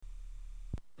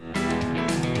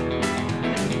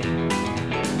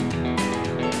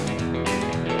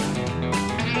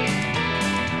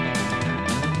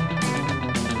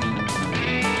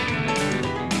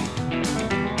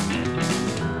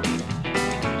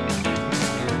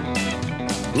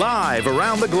Live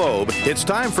around the globe, it's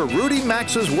time for Rudy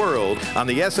Maxa's World on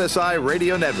the SSI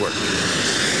Radio Network.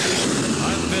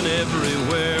 I've been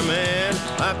everywhere, man.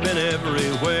 I've been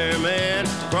everywhere, man.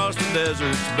 Across the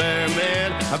deserts bare,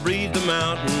 man. I breathed the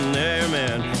mountain air,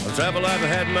 man. Of travel I've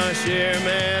had my share,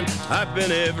 man. I've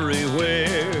been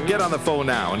everywhere. Get on the phone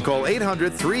now and call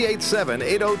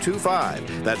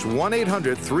 800-387-8025. That's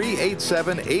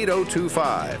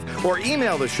 1-800-387-8025. Or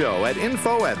email the show at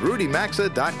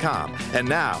info@rudymaxa.com. And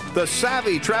now, the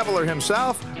savvy traveler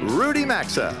himself, Rudy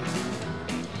Maxa.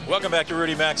 Welcome back to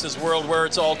Rudy Maxa's World, where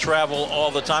it's all travel all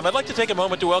the time. I'd like to take a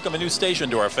moment to welcome a new station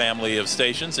to our family of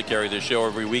stations that carry this show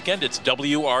every weekend. It's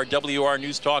WRWR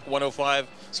News Talk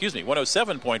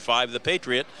 107.5 The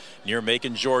Patriot, near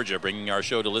Macon, Georgia, bringing our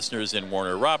show to listeners in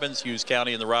Warner Robins, Hughes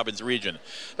County, and the Robins region.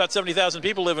 About 70,000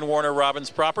 people live in Warner Robins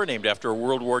proper, named after a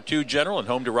World War II general and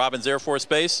home to Robins Air Force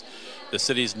Base. The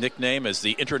city's nickname as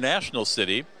the International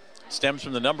City stems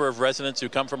from the number of residents who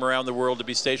come from around the world to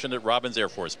be stationed at Robins Air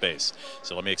Force Base.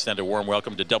 So let me extend a warm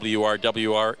welcome to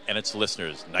WRWR and its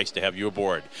listeners. Nice to have you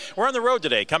aboard. We're on the road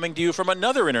today, coming to you from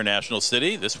another international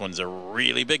city. This one's a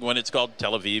really big one. It's called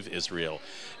Tel Aviv, Israel.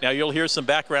 Now, you'll hear some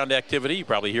background activity. You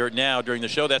probably hear it now during the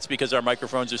show. That's because our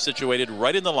microphones are situated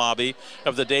right in the lobby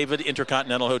of the David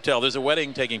Intercontinental Hotel. There's a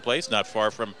wedding taking place not far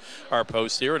from our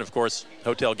post here, and, of course,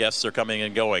 hotel guests are coming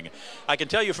and going. I can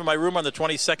tell you from my room on the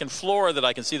 22nd floor that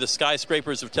I can see the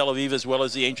skyscrapers of Tel Aviv as well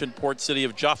as the ancient port city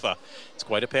of Jaffa. It's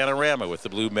quite a panorama with the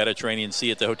blue Mediterranean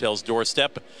Sea at the hotel's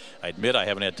doorstep. I admit I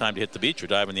haven't had time to hit the beach or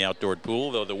dive in the outdoor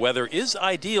pool, though the weather is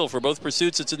ideal for both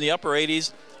pursuits. It's in the upper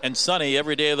 80s and sunny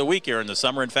every day of the week here in the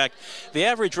summer. In fact, the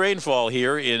average rainfall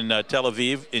here in Tel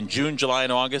Aviv in June, July,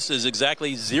 and August is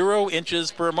exactly 0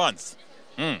 inches per month.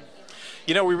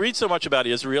 You know, we read so much about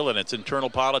Israel and its internal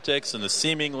politics and the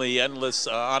seemingly endless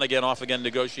on-again, off-again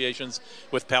negotiations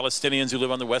with Palestinians who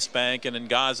live on the West Bank and in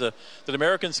Gaza that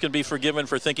Americans can be forgiven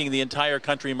for thinking the entire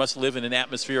country must live in an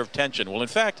atmosphere of tension. Well, in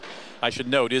fact, I should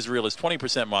note Israel is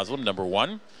 20% Muslim, number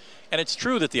one. And it's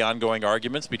true that the ongoing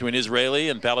arguments between Israeli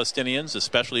and Palestinians,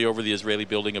 especially over the Israeli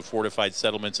building of fortified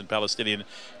settlements in Palestinian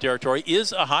territory,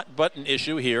 is a hot-button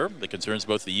issue here that concerns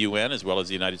both the UN as well as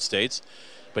the United States.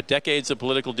 But decades of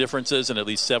political differences and at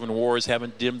least 7 wars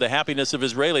haven't dimmed the happiness of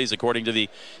Israelis, according to the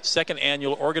second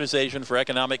annual Organization for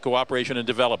Economic Cooperation and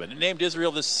Development. It named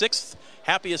Israel the 6th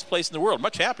happiest place in the world,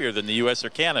 much happier than the U.S. or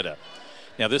Canada.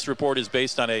 Now, this report is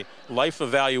based on a life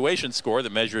evaluation score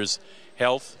that measures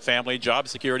health, family, job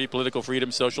security, political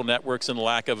freedom, social networks, and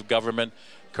lack of government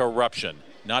corruption.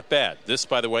 Not bad. This,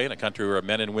 by the way, in a country where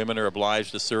men and women are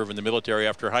obliged to serve in the military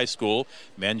after high school.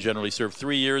 Men generally serve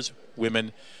 3 years,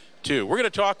 women 2. We're going to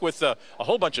talk with a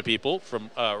whole bunch of people from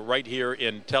right here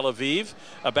in Tel Aviv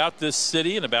about this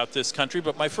city and about this country.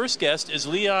 But my first guest is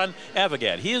Leon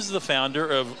Avogad. He is the founder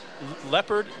of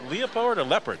Leopard.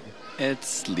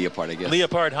 It's Leopard, I guess.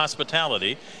 Leopard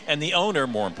Hospitality, and the owner,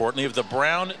 more importantly, of the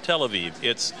Brown Tel Aviv.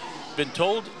 It's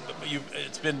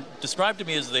been described to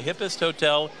me as the hippest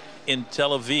hotel in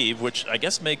Tel Aviv, which I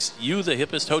guess makes you the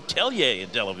hippest hotelier in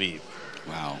Tel Aviv.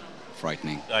 Wow,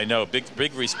 frightening. I know,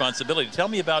 big responsibility. Tell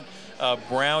me about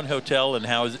Brown Hotel and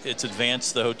how it's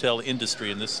advanced the hotel industry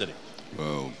in this city.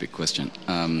 Whoa, big question.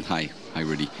 Hi,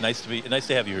 Rudy. Nice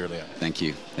to have you here, Leon. Thank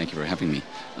you for having me.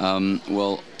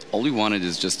 Well, all we wanted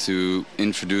is just to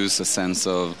introduce a sense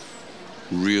of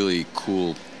really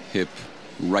cool, hip,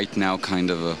 right now kind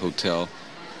of a hotel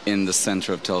in the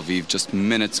center of Tel Aviv, just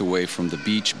minutes away from the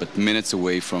beach, but minutes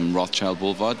away from Rothschild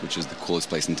Boulevard, which is the coolest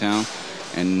place in town.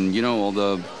 And, you know, all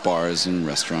the bars and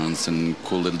restaurants and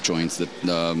cool little joints that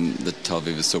Tel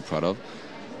Aviv is so proud of.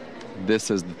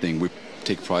 This is the thing. We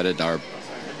take pride in our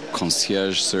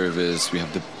concierge service. We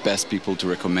have the best people to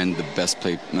recommend the best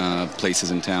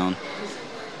places in town.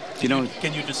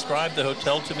 Can you describe the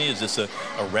hotel to me? Is this a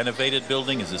renovated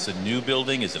building? Is this a new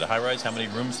building? Is it a high-rise? How many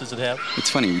rooms does it have? It's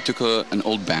funny. We took an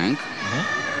old bank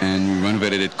and we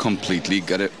renovated it completely,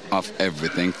 got it off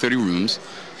everything. 30 rooms,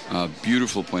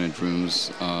 beautiful pointed rooms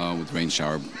with rain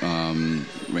shower, and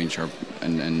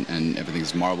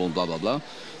everything's marble, blah, blah, blah.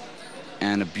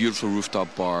 And a beautiful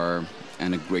rooftop bar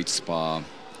and a great spa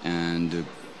and a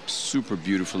super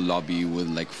beautiful lobby with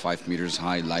like 5 meters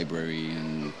high library.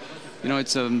 And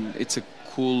it's a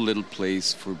cool little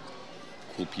place for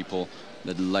cool people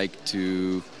that like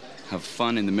to have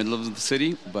fun in the middle of the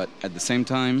city, but at the same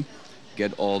time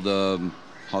get all the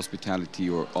hospitality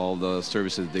or all the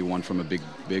services they want from a big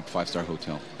 5-star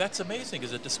hotel. That's amazing,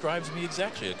 because it describes me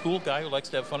exactly. A cool guy who likes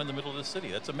to have fun in the middle of the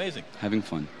city. That's amazing. Having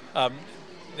fun.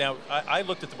 Now, I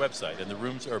looked at the website, and the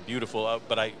rooms are beautiful,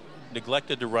 but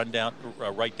neglected to write down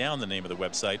the name of the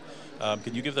website.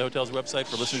 Can you give the hotel's website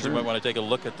for listeners who might want to take a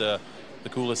look at the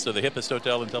coolest or the hippest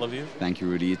hotel in Tel Aviv? Thank you,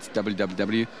 Rudy. It's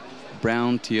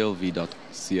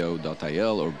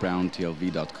www.browntlv.co.il or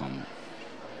browntlv.com.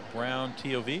 Brown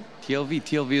TLV?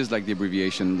 TLV is like the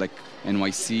abbreviation, like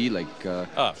NYC, like...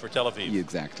 for Tel Aviv.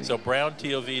 Exactly. So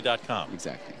browntlv.com.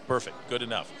 Exactly. Perfect. Good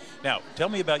enough. Now, tell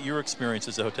me about your experience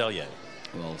as a hotelier.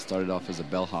 Well, started off as a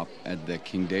bellhop at the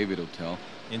King David Hotel.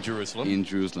 In Jerusalem? In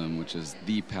Jerusalem, which is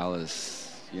the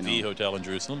palace, you know. The hotel in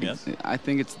Jerusalem, yes. I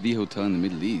think it's the hotel in the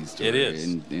Middle East. It is.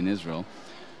 In Israel.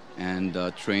 And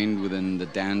trained within the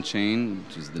Dan chain,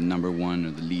 which is the number one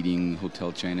or the leading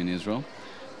hotel chain in Israel.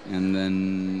 And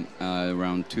then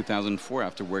around 2004,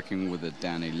 after working with the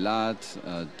Dan Eilat,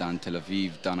 Dan Tel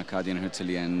Aviv, Dan Akkadian,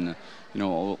 Herzliya, and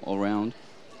all around,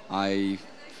 I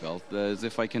felt as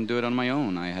if I can do it on my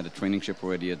own. I had a training ship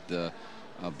already at the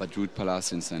Badrut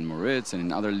Palace in St. Moritz and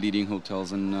in other leading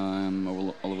hotels in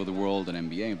all over the world, an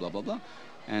MBA, blah blah blah.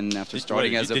 And after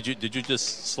did you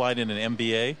just slide in an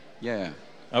MBA? Yeah.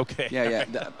 Okay. Yeah.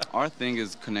 Our thing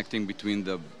is connecting between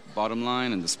the bottom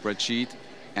line and the spreadsheet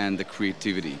and the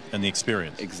creativity. And the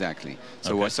experience. Exactly.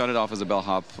 So I started off as a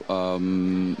bellhop,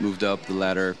 moved up the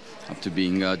ladder up to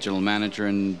being a general manager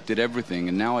and did everything.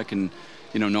 And now I can,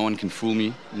 no one can fool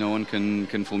me. No one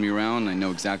can fool me around. I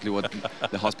know exactly what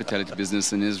the hospitality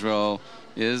business in Israel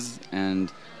is.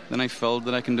 And then I felt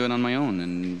that I can do it on my own.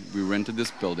 And we rented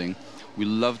this building. We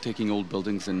love taking old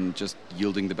buildings and just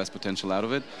yielding the best potential out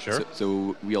of it. Sure.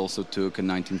 So we also took a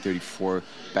 1934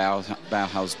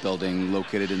 Bauhaus building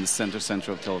located in the center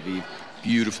of Tel Aviv,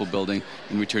 beautiful building,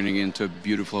 and we're turning it into a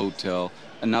beautiful hotel,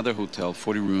 another hotel,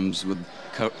 40 rooms with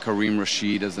Karim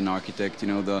Rashid as an architect,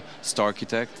 the star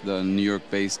architect, the New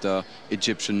York-based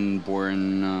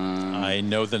Egyptian-born... I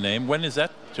know the name. When is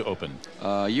that to open?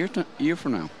 Year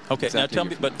from now. Okay, exactly. Now tell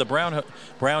me, but the Brown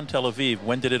Tel Aviv,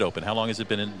 when did it open? How long has it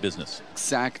been in business?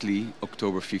 Exactly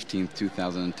October 15th,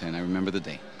 2010. I remember the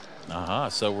day.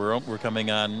 So we're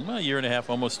coming on a year and a half,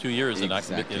 almost 2 years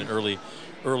exactly. in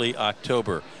early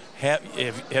October.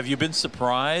 Have you been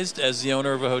surprised as the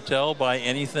owner of a hotel by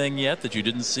anything yet that you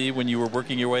didn't see when you were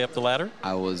working your way up the ladder?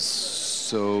 I was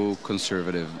so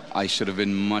conservative. I should have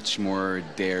been much more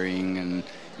daring, and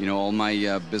all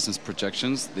my business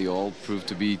projections, they all proved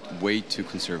to be way too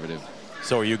conservative.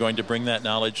 So are you going to bring that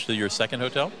knowledge to your second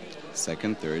hotel?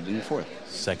 Second, third, and fourth.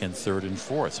 Second, third, and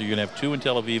fourth. So you're going to have 2 in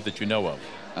Tel Aviv that you know of?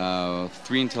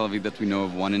 3 in Tel Aviv that we know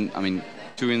of,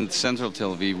 2 in central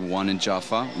Tel Aviv, 1 in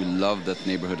Jaffa. We love that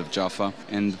neighborhood of Jaffa.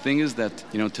 And the thing is that,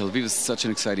 Tel Aviv is such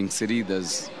an exciting city.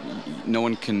 No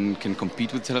one can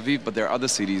compete with Tel Aviv, but there are other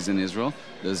cities in Israel.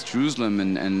 There's Jerusalem,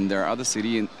 and there are other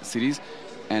cities.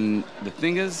 And the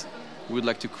thing is, we would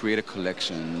like to create a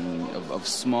collection of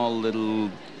small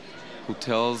little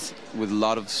hotels with a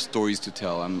lot of stories to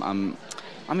tell. I'm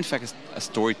in fact a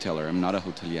storyteller. I'm not a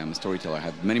hotelier. I'm a storyteller. I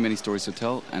have many, many stories to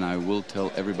tell, and I will tell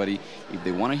everybody if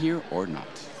they want to hear or not.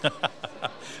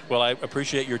 Well, I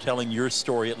appreciate your telling your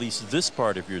story, at least this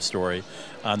part of your story,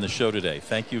 on the show today.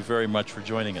 Thank you very much for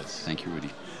joining us. Thank you,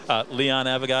 Rudy. Leon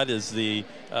Avogad is the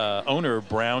owner of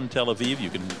Brown Tel Aviv. You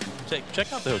can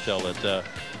check out the hotel at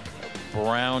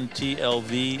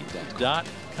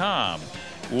browntlv.com.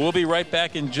 We'll be right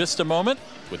back in just a moment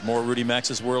with more Rudy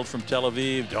Maxa's World from Tel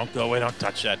Aviv. Don't go away. Don't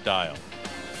touch that dial.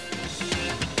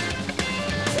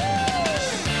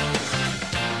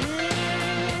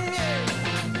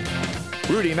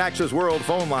 Rudy Maxa's World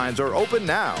phone lines are open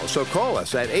now, so call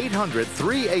us at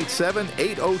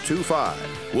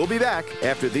 800-387-8025. We'll be back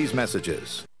after these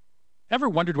messages. Ever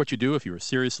wondered what you do if you were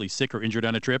seriously sick or injured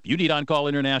on a trip? You need On-Call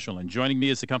International, and joining me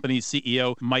is the company's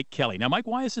CEO, Mike Kelly. Now, Mike,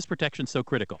 why is this protection so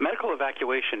critical? Medical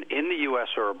evacuation in the U.S.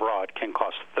 or abroad can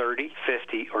cost $30,000,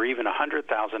 $50,000, or even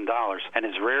 $100,000 and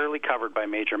is rarely covered by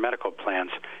major medical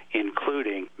plans,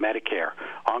 including Medicare.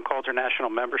 On-Call International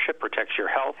membership protects your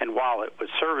health and wallet with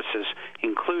services,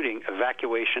 including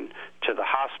evacuation to the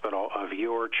hospital of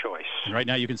your choice. And right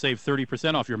now, you can save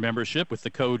 30% off your membership with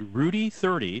the code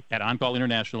RUDY30 at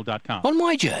OnCallInternational.com. On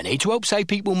my journey to help save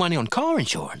people money on car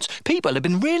insurance, people have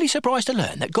been really surprised to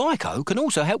learn that Geico can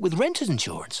also help with renter's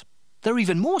insurance. They're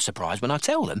even more surprised when I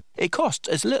tell them it costs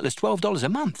as little as $12 a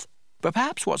month. But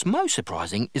perhaps what's most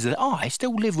surprising is that I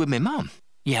still live with my mum.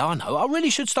 Yeah, I know, I really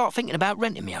should start thinking about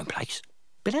renting my own place.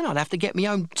 But then I'd have to get my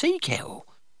own tea kettle,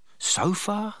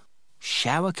 sofa,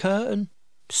 shower curtain,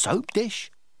 soap dish.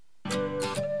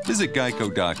 Visit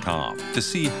Geico.com to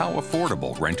see how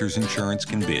affordable renter's insurance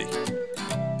can be.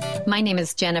 My name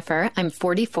is Jennifer. I'm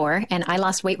 44, and I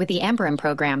lost weight with the Amberin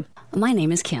program. My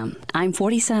name is Kim. I'm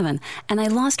 47, and I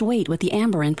lost weight with the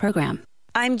Amberin program.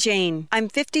 I'm Jane. I'm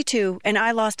 52, and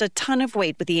I lost a ton of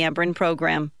weight with the Amberen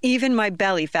program. Even my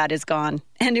belly fat is gone,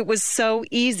 and it was so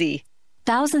easy.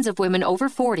 Thousands of women over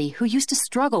 40 who used to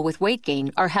struggle with weight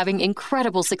gain are having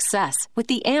incredible success with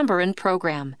the Amberen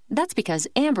program. That's because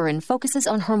Amberen focuses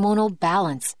on hormonal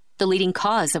balance. The leading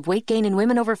cause of weight gain in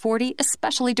women over 40,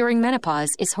 especially during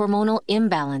menopause, is hormonal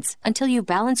imbalance. Until you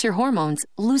balance your hormones,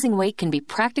 losing weight can be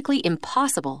practically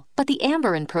impossible. But the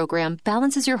Amberen program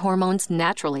balances your hormones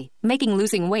naturally, making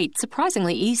losing weight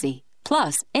surprisingly easy.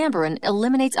 Plus, Amberen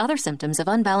eliminates other symptoms of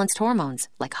unbalanced hormones,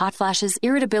 like hot flashes,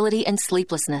 irritability, and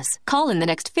sleeplessness. Call in the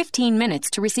next 15 minutes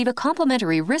to receive a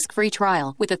complimentary risk-free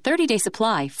trial with a 30-day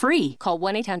supply free. Call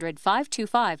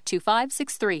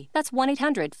 1-800-525-2563. That's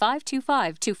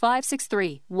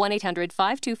 1-800-525-2563.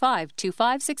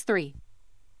 1-800-525-2563.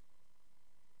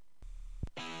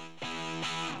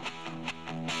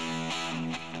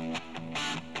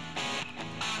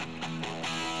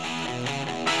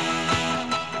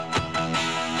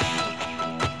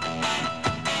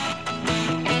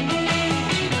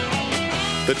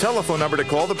 The telephone number to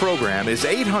call the program is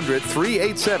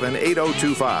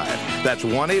 800-387-8025. That's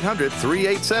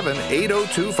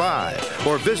 1-800-387-8025.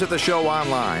 Or visit the show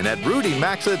online at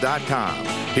rudymaxa.com.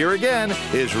 Here again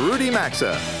is Rudy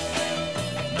Maxa.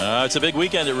 It's a big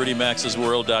weekend at Rudy Maxa's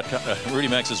World,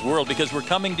 because we're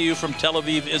coming to you from Tel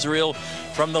Aviv, Israel,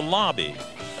 from the lobby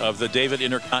of the David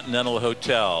Intercontinental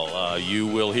Hotel. You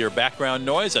will hear background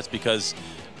noise. That's because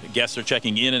guests are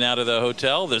checking in and out of the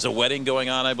hotel. There's a wedding going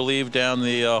on, I believe, down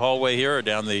the hallway here, or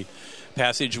down the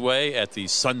passageway at the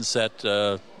Sunset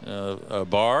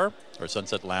Bar or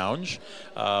Sunset Lounge.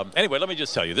 Anyway, let me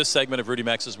just tell you, this segment of Rudy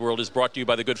Maxa's World is brought to you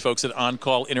by the good folks at On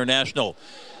Call International.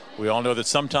 We all know that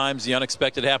sometimes the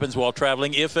unexpected happens while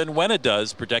traveling. If and when it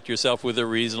does, protect yourself with a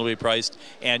reasonably priced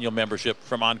annual membership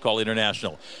from On Call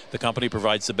International. The company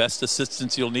provides the best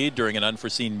assistance you'll need during an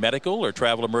unforeseen medical or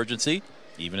travel emergency,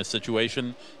 even a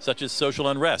situation such as social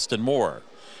unrest and more.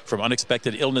 From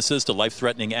unexpected illnesses to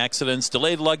life-threatening accidents,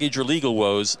 delayed luggage, or legal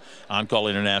woes, On Call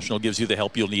International gives you the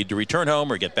help you'll need to return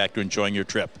home or get back to enjoying your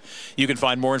trip. You can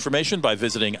find more information by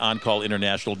visiting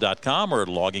OnCallInternational.com or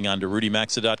logging on to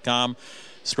RudyMaxa.com.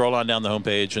 Scroll on down the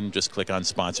homepage and just click on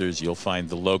sponsors. You'll find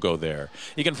the logo there.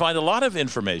 You can find a lot of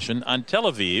information on Tel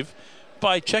Aviv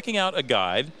by checking out a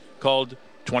guide called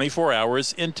 24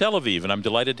 Hours in Tel Aviv, and I'm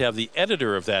delighted to have the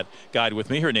editor of that guide with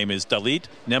me. Her name is Dalit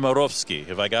Nemirovsky.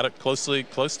 Have I got it close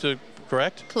to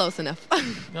correct? Close enough.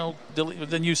 No,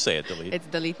 then you say it, Dalit. It's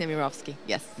Dalit Nemirovsky,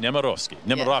 yes. Nemirovsky.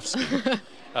 Yes.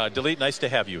 Dalit, nice to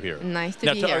have you here. Nice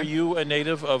to be here. Are you a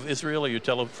native of Israel? Are you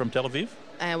from Tel Aviv?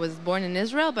 I was born in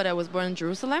Israel, but I was born in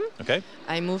Jerusalem. Okay.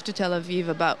 I moved to Tel Aviv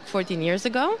about 14 years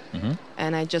ago,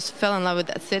 and I just fell in love with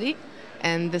that city.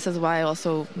 And this is why I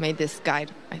also made this guide.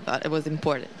 I thought it was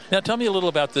important. Now, tell me a little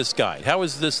about this guide. How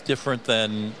is this different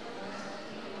than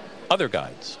other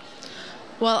guides?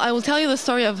 Well, I will tell you the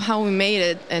story of how we made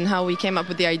it and how we came up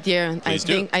with the idea. I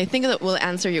think that will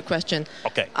answer your question.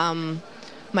 Okay.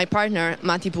 My partner,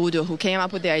 Mati Budo, who came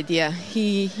up with the idea,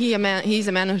 he's a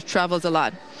man who travels a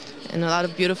lot in a lot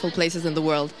of beautiful places in the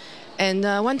world. And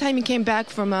one time he came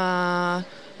back from a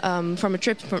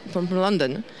trip from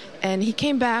London, and he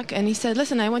came back and he said,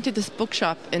 listen, I went to this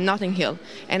bookshop in Notting Hill,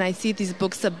 and I see these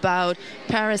books about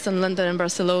Paris and London and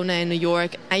Barcelona and New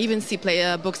York. I even see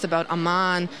books about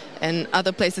Amman and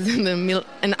other places in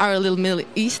our little Middle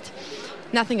East.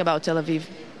 Nothing about Tel Aviv.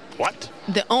 What?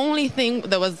 The only thing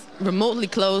that was remotely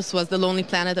close was The Lonely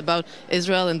Planet about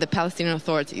Israel and the Palestinian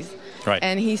authorities. Right.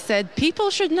 And he said,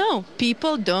 people should know.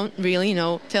 People don't really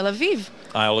know Tel Aviv.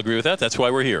 I'll agree with that. That's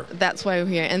why we're here. That's why we're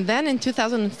here. And then in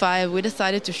 2005, we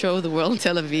decided to show the world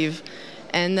Tel Aviv.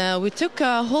 And we took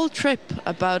a whole trip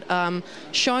about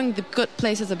showing the good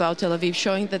places about Tel Aviv,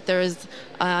 showing that there is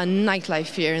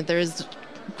nightlife here, and there is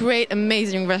great,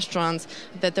 amazing restaurants,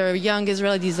 that there are young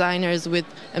Israeli designers with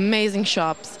amazing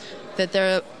shops, that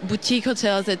there are boutique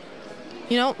hotels that,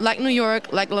 like New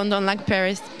York, like London, like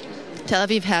Paris, Tel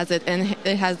Aviv has it, and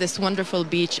it has this wonderful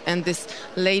beach and this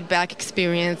laid-back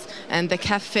experience, and the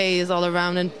cafes all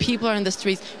around, and people are in the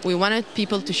streets. We wanted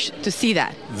people to see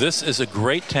that. This is a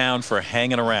great town for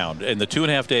hanging around. In the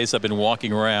 2.5 days I've been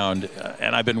walking around,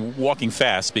 and I've been walking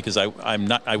fast because I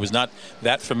was not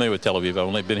that familiar with Tel Aviv. I've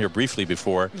only been here briefly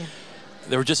before. Yeah.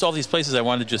 There were just all these places I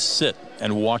wanted to just sit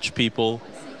and watch people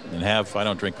and have. I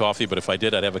don't drink coffee, but if I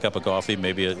did, I'd have a cup of coffee,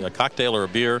 maybe a cocktail or a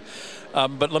beer.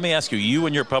 But let me ask you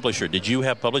and your publisher, did you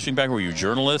have publishing background? Were you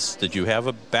journalists? Did you have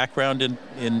a background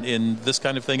in this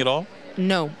kind of thing at all?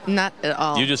 No, not at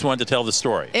all. You just wanted to tell the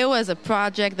story. It was a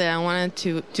project that I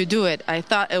wanted to do it. I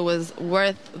thought it was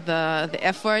worth the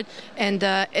effort, and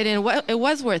it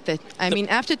was worth it. I mean,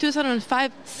 after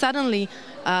 2005, suddenly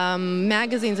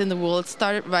magazines in the world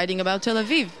started writing about Tel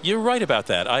Aviv. You're right about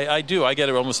that. I do. I get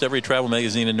almost every travel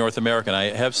magazine in North America, and I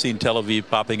have seen Tel Aviv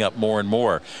popping up more and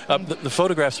more. The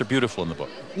photographs are beautiful in the book.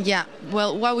 Yeah.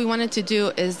 Well, what we wanted to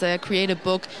do is create a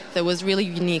book that was really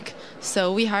unique.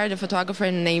 So we hired a photographer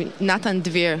named Natan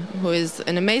Dvir, who is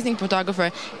an amazing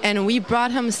photographer, and we brought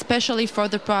him especially for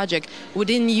the project. We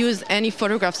didn't use any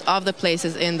photographs of the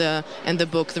places in the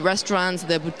book, the restaurants,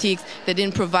 the boutiques. They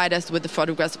didn't provide us with the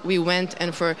photographs. We went,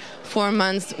 and for 4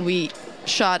 months we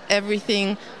shot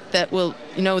everything that will,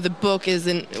 the book is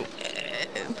in.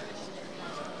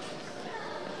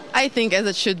 I think as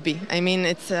it should be. I mean,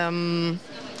 it's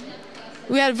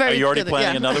we had very. Are you already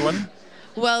planning another one?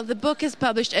 Well, the book is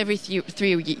published every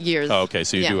 3 years. Oh, okay,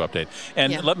 so you do update.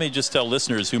 And let me just tell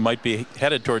listeners who might be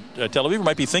headed toward Tel Aviv or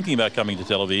might be thinking about coming to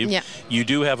Tel Aviv. Yeah. You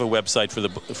do have a website for the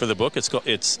book. It's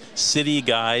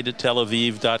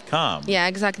cityguidetelaviv.com. Yeah,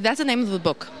 exactly. That's the name of the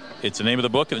book. It's the name of the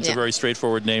book, and it's a very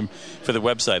straightforward name for the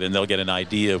website, and they'll get an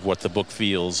idea of what the book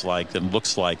feels like and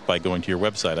looks like by going to your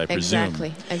website, I presume.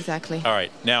 Exactly. All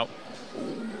right. Now,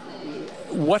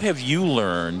 what have you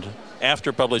learned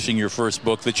after publishing your first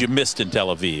book that you missed in Tel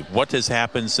Aviv? What has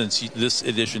happened since this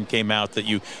edition came out that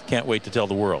you can't wait to tell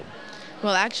the world?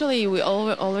 Well, actually, we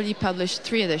already published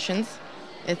 3 editions.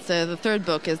 It's the third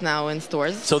book is now in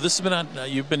stores. So this has been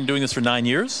you've been doing this for 9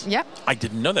 years? Yep. I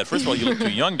didn't know that. First of all, you look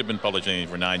too young to have been publishing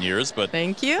for 9 years, but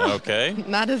thank you. Okay.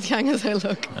 Not as young as I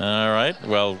look. All right.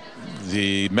 Well,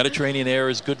 the Mediterranean air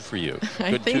is good for you.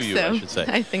 Good to you, I should say.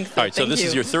 I think so. All right. So this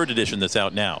is your third edition that's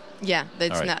out now. Yeah,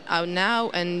 that's not out now,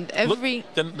 and every.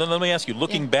 Then let me ask you.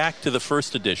 Looking back to the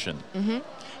first edition. Mm-hmm.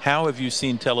 How have you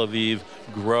seen Tel Aviv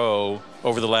grow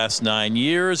over the last 9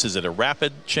 years? Is it a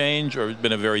rapid change, or has it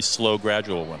been a very slow,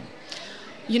 gradual one?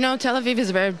 Tel Aviv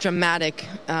is very dramatic.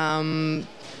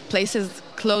 Places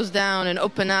close down and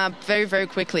open up very, very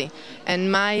quickly.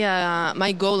 And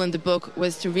my goal in the book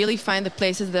was to really find the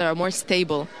places that are more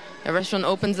stable. A restaurant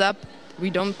opens up,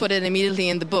 we don't put it immediately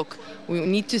in the book. We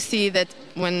need to see that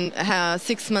when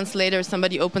 6 months later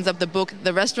somebody opens up the book,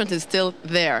 the restaurant is still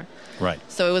there. Right.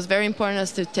 So it was very important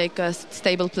us to take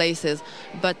stable places.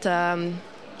 But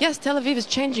yes, Tel Aviv is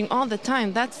changing all the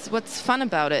time. That's what's fun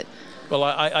about it. Well,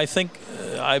 I think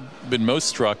I've been most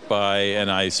struck by,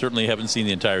 and I certainly haven't seen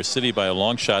the entire city by a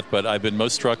long shot, but I've been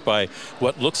most struck by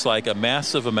what looks like a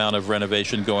massive amount of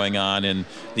renovation going on in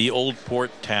the old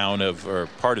port town or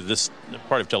part of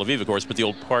Tel Aviv, of course, but the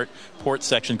old port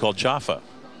section called Jaffa.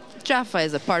 Jaffa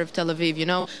is a part of Tel Aviv.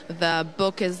 The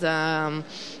book is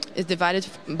divided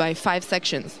by 5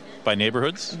 sections. By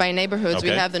neighborhoods? By neighborhoods.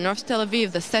 Okay. We have the north of Tel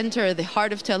Aviv, the center, the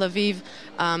heart of Tel Aviv,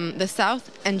 the south,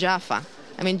 and Jaffa.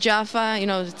 I mean, Jaffa,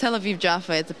 Tel Aviv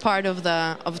Jaffa, it's a part of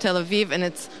Tel Aviv, and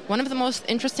it's one of the most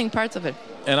interesting parts of it.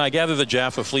 And I gather the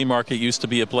Jaffa Flea Market used to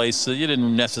be a place that you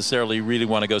didn't necessarily really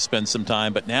want to go spend some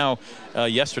time, but now,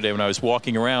 yesterday when I was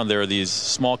walking around, there are these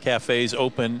small cafes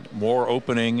more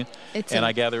opening, and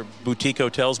I gather boutique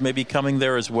hotels may be coming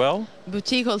there as well?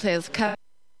 Boutique hotels,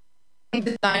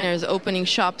 designers opening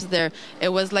shops there. It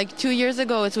was like 2 years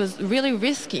ago, it was really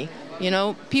risky.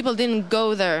 People didn't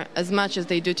go there as much as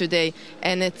they do today,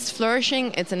 and it's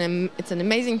flourishing. It's an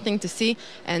amazing thing to see,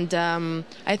 and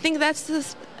I think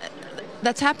that's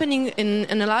happening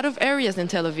in a lot of areas in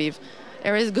Tel Aviv.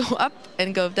 Areas go up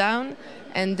and go down,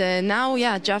 and now,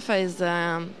 Jaffa is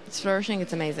it's flourishing.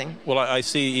 It's amazing. Well, I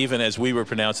see, even as we would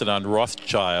pronounce it on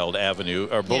Rothschild Avenue,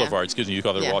 or Boulevard, excuse me, you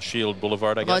call it Rothschild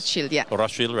Boulevard, I guess? Rothschild, yeah.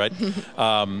 Rothschild, right.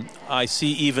 I see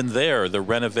even there the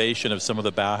renovation of some of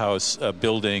the Bauhaus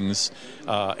buildings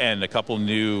and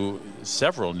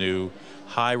several new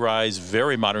high-rise,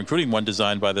 very modern, including one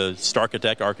designed by the star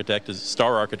architect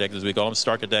as we call him,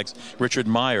 Starchitects, Richard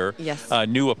Meyer. Yes.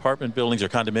 New apartment buildings or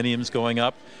condominiums going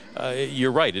up.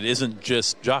 You're right, it isn't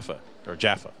just Jaffa.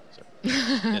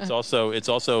 It's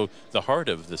also the heart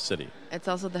of the city. It's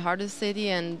also the heart of the city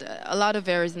and a lot of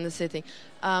areas in the city.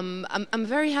 I'm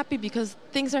very happy because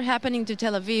things are happening to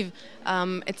Tel Aviv.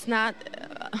 It's not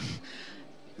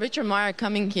Richard Meyer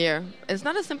coming here. It's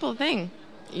not a simple thing.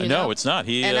 No, it's not.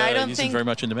 He's very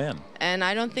much in demand. And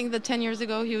I don't think that 10 years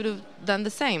ago he would have done the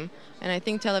same. And I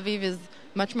think Tel Aviv is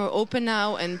much more open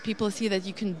now, and people see that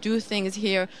you can do things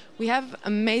here. We have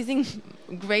amazing,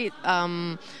 great,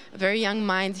 very young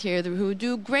minds here who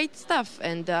do great stuff,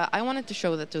 and I wanted to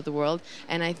show that to the world.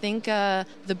 And I think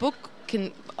the book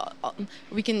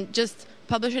we can just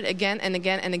publish it again and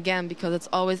again and again because it's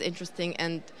always interesting.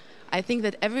 And I think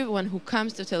that everyone who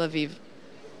comes to Tel Aviv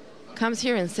comes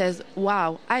here and says,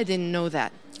 wow, I didn't know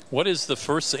that. What is the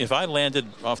first, if I landed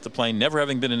off the plane, never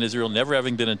having been in Israel, never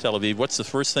having been in Tel Aviv, what's the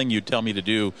first thing you'd tell me to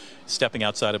do stepping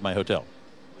outside of my hotel?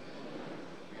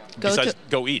 Besides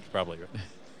go eat, probably. Right?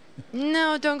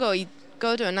 No, don't go eat.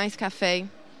 Go to a nice cafe,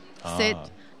 sit,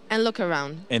 and look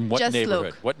around. In what just neighborhood?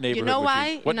 Look. What neighborhood? You know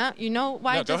why? You know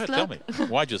why? No, just go ahead. look? Tell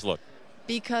me. Why just look?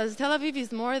 Because Tel Aviv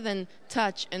is more than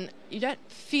touch, and you don't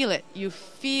feel it. You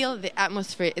feel the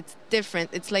atmosphere. It's different.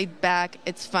 It's laid back.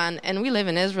 It's fun. And we live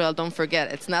in Israel, don't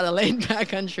forget. It's not a laid back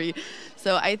country.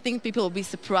 So I think people will be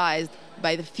surprised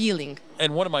by the feeling.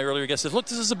 And one of my earlier guests said, look,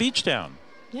 this is a beach town.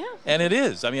 Yeah. And it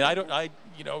is. I mean, I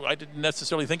didn't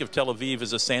necessarily think of Tel Aviv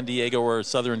as a San Diego or a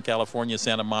Southern California,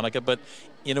 Santa Monica, but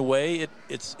in a way,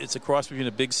 it's a cross between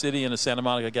a big city and a Santa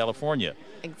Monica, California.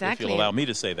 Exactly. If you'll allow me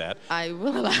to say that. I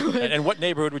will allow it. And what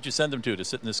neighborhood would you send them to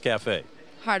sit in this cafe?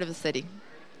 Heart of the city.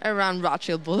 Around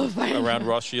Rothschild Boulevard. Around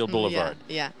Rothschild Boulevard.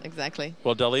 Yeah, exactly.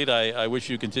 Well, Dalit, I wish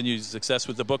you continued success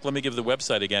with the book. Let me give the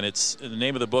website again. The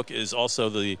name of the book is also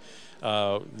the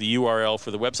URL for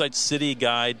the website,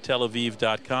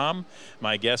 cityguidetelaviv.com.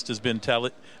 My guest has been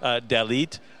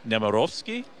Dalit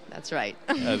Nemirovsky. That's right.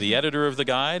 The editor of the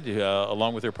guide,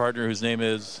 along with her partner, whose name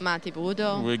is Mati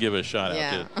Brudo. We'll give a shout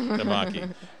out to Maki.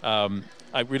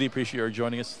 I really appreciate your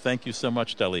joining us. Thank you so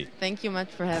much, Dalit. Thank you much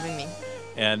for having me.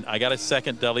 And I got to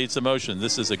second Dalit's emotion.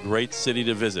 This is a great city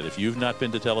to visit. If you've not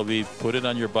been to Tel Aviv, put it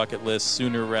on your bucket list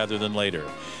sooner rather than later.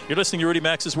 You're listening to Rudy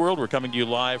Maxa's World. We're coming to you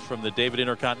live from the David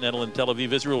Intercontinental in Tel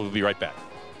Aviv, Israel. We'll be right back.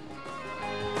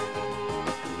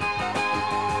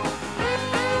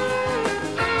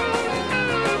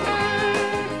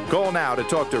 Call now to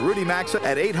talk to Rudy Maxa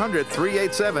at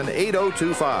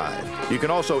 800-387-8025. You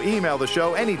can also email the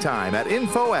show anytime at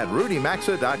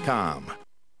info@rudymaxa.com.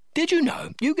 Did you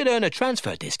know you could earn a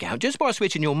transfer discount just by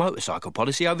switching your motorcycle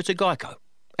policy over to Geico?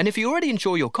 And if you already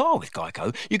insure your car with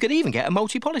Geico, you could even get a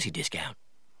multi-policy discount.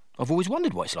 I've always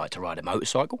wondered what it's like to ride a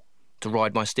motorcycle, to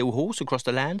ride my steel horse across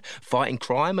the land, fighting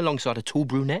crime alongside a tall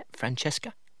brunette,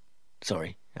 Francesca.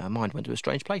 Sorry, my mind went to a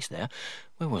strange place there.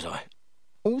 Where was I?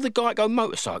 All the Geico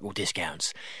motorcycle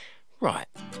discounts. Right.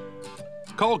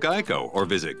 Call Geico or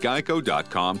visit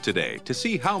geico.com today to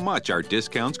see how much our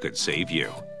discounts could save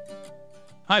you.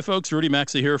 Hi, folks. Rudy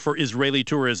Maxa here for Israeli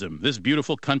Tourism. This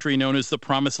beautiful country known as the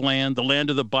Promised Land, the land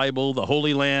of the Bible, the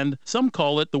Holy Land. Some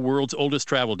call it the world's oldest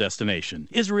travel destination.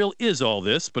 Israel is all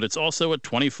this, but it's also a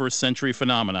 21st century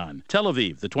phenomenon. Tel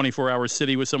Aviv, the 24-hour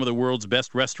city with some of the world's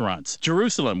best restaurants.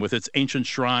 Jerusalem with its ancient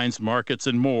shrines, markets,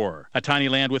 and more. A tiny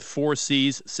land with 4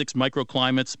 seas, 6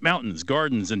 microclimates, mountains,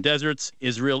 gardens, and deserts.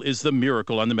 Israel is the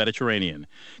miracle on the Mediterranean.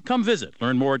 Come visit.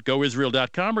 Learn more at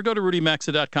goisrael.com or go to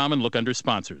rudymaxa.com and look under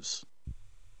sponsors.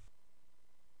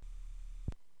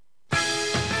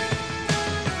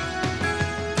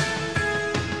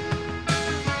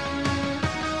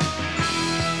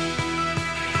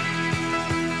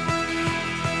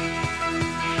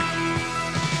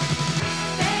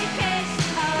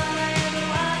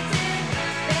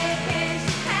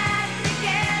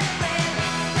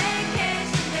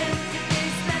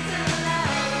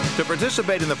 To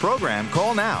participate in the program,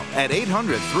 call now at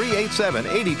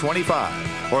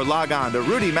 800-387-8025 or log on to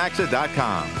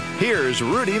rudymaxa.com. Here's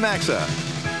Rudy Maxa.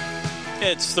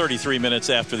 It's 33 minutes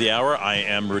after the hour. I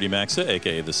am Rudy Maxa,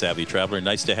 a.k.a. The Savvy Traveler.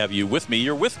 Nice to have you with me.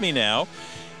 You're with me now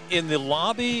in the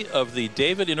lobby of the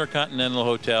David Intercontinental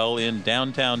Hotel in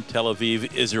downtown Tel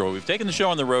Aviv, Israel. We've taken the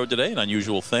show on the road today, an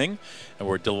unusual thing, and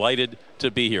we're delighted to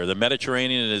be here. The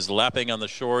Mediterranean is lapping on the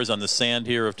shores, on the sand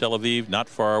here of Tel Aviv, not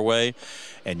far away.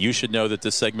 And you should know that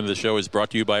this segment of the show is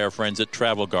brought to you by our friends at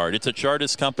Travel Guard. It's a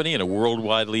Chartist company and a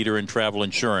worldwide leader in travel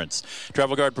insurance.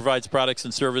 Travel Guard provides products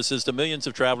and services to millions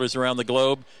of travelers around the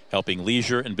globe, helping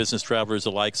leisure and business travelers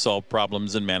alike solve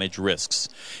problems and manage risks.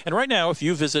 And right now, if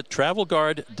you visit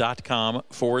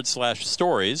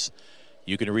travelguard.com/stories,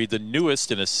 you can read the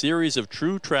newest in a series of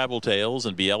true travel tales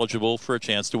and be eligible for a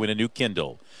chance to win a new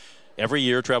Kindle. Every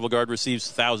year, Travel Guard receives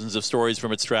thousands of stories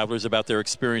from its travelers about their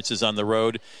experiences on the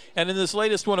road. And in this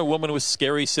latest one, a woman with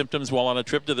scary symptoms while on a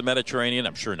trip to the Mediterranean,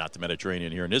 I'm sure not the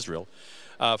Mediterranean here in Israel,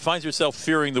 finds herself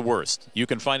fearing the worst. You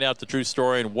can find out the true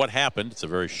story and what happened. It's a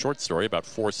very short story, about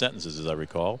 4 sentences, as I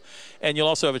recall. And you'll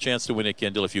also have a chance to win a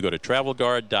Kindle if you go to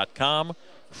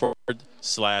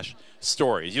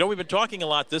travelguard.com/stories. You know, we've been talking a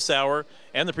lot this hour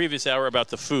and the previous hour about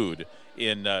the food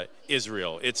in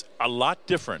Israel. It's a lot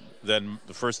different than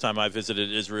the first time I visited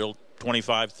Israel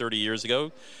 25, 30 years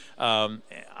ago. I'm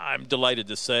delighted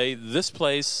to say this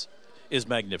place is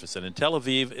magnificent. And Tel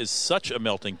Aviv is such a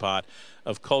melting pot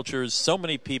of cultures. So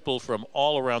many people from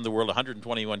all around the world,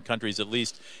 121 countries at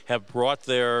least, have brought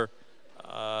their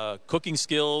cooking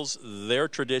skills, their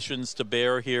traditions to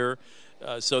bear here,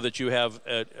 so that you have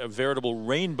a veritable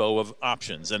rainbow of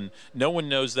options. And no one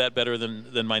knows that better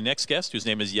than my next guest, whose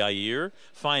name is Yair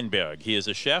Feinberg. He is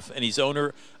a chef, and he's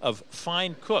owner of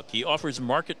Fine Cook. He offers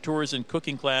market tours and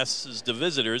cooking classes to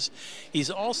visitors. He's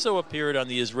also appeared on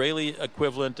the Israeli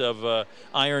equivalent of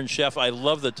Iron Chef. I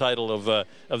love the title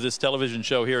of this television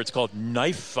show here. It's called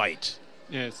Knife Fight.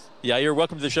 Yes. Yair,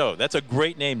 welcome to the show. That's a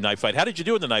great name, Knife Fight. How did you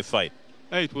do in the Knife Fight?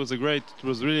 Hey, it was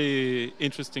really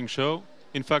interesting show.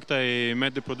 In fact, I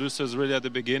met the producers really at the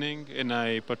beginning, and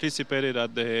I participated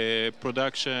at the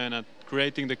production, at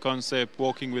creating the concept,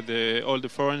 working with all the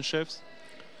foreign chefs.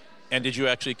 And did you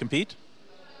actually compete?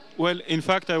 Well, in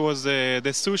fact, I was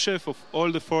the sous chef of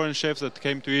all the foreign chefs that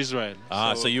came to Israel.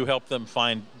 So you helped them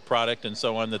find product and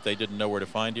so on that they didn't know where to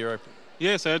find here?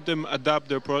 Yes, I helped them adapt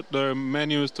their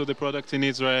menus to the products in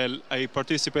Israel. I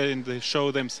participated in the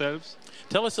show themselves.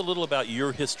 Tell us a little about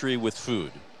your history with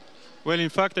food. Well, in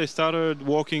fact, I started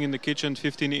working in the kitchen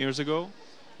 15 years ago.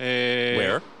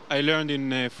 Where? I learned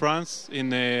in France,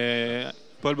 in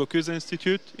Paul Bocuse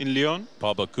Institute in Lyon.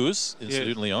 Paul Bocuse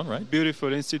Institute in Lyon, right?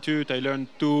 Beautiful institute. I learned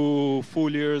 2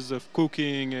 full years of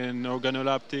cooking and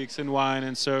organoleptics and wine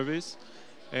and service.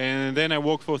 And then I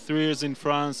worked for 3 years in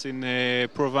France, in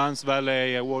Provence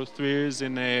Valley. I worked 3 years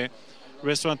in a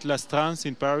restaurant L'Astrance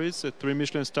in Paris, a 3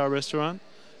 Michelin star restaurant.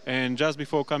 And just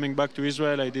before coming back to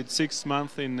Israel, I did 6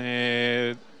 months in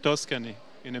Tuscany,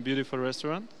 in a beautiful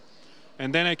restaurant.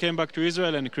 And then I came back to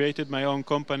Israel and created my own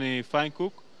company, Fine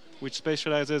Cook, which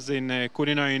specializes in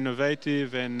culinary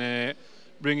innovative and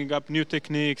bringing up new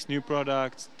techniques, new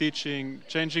products, teaching,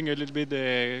 changing a little bit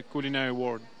the culinary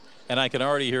world. And I can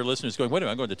already hear listeners going, wait a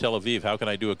minute, I'm going to Tel Aviv. How can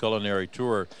I do a culinary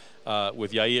tour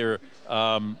with Yair?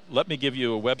 Let me give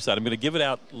you a website. I'm going to give it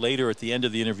out later at the end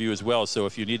of the interview as well. So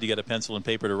if you need to get a pencil and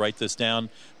paper to write this down,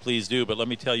 please do. But let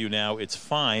me tell you now, it's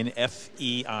Fine,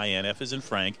 F-E-I-N, F as in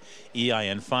Frank,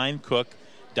 E-I-N,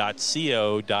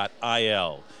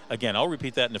 finecook.co.il. Again, I'll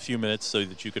repeat that in a few minutes so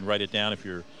that you can write it down if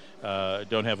you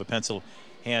don't have a pencil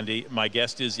handy. My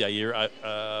guest is Yair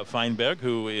Feinberg,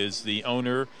 who is the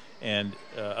owner and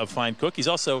of Fine Cook. He's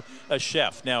also a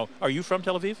chef. Now, are you from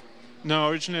Tel Aviv? No,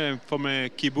 originally I'm from a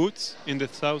kibbutz in the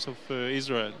south of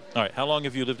Israel. All right. How long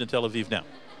have you lived in Tel Aviv now?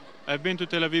 I've been to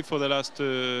Tel Aviv for the last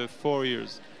 4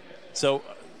 years. So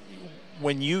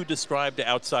when you describe to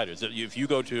outsiders, if you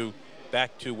go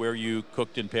back to where you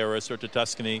cooked in Paris or to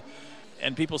Tuscany,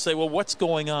 and people say, well, what's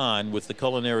going on with the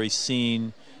culinary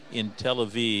scene in Tel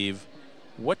Aviv,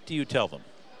 what do you tell them?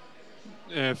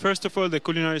 First of all, the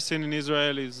culinary scene in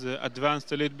Israel is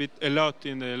advanced a lot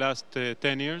in the last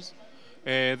 10 years.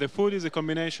 The food is a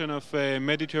combination of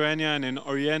Mediterranean and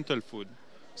Oriental food.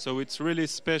 So it's really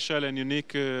special and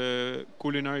unique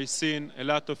culinary scene. A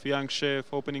lot of young chefs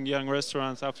opening young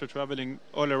restaurants after traveling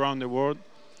all around the world.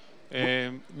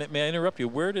 May I interrupt you?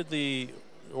 Where did the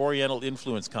Oriental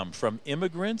influence come? From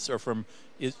immigrants or from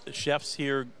chefs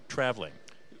here traveling?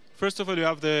 First of all, you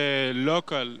have the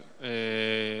local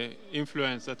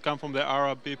influence that come from the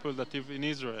Arab people that live in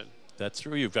Israel. That's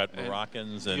true. You've got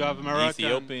Moroccans and you have Moroccan,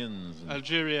 Ethiopians.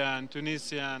 Algerian,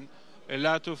 Tunisian, a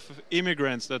lot of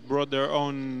immigrants that brought their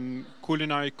own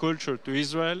culinary culture to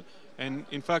Israel. And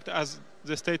in fact, as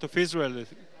the state of Israel, the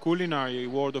culinary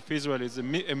world of Israel is a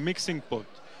mixing pot.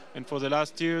 And for the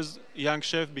last years, young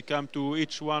chefs become to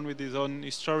each one with his own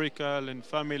historical and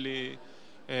family,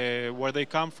 where they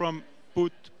come from,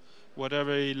 put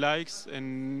whatever he likes,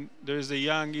 and there is a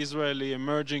young Israeli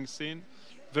emerging scene,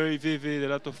 very vivid, a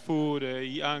lot of food,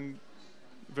 young,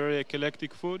 very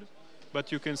eclectic food,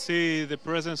 but you can see the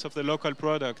presence of the local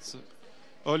products,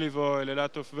 olive oil, a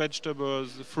lot of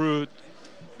vegetables, fruit,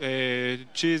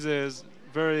 cheeses,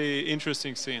 very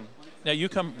interesting scene. Now you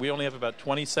come, we only have about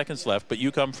 20 seconds left, but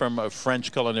you come from a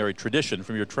French culinary tradition,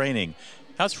 from your training.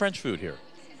 How's French food here?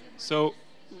 So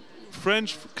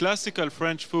classical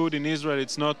French food in Israel,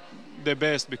 it's not the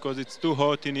best because it's too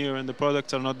hot in here and the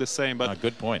products are not the same. But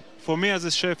good point. For me as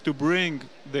a chef to bring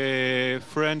the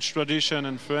French tradition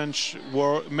and French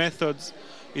methods,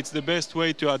 it's the best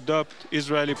way to adopt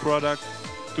Israeli product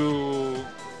to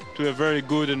a very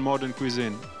good and modern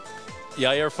cuisine.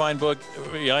 Yair Feinberg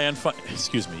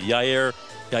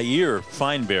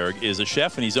is a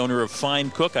chef, and he's owner of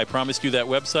Fine Cook. I promised you that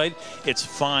website. It's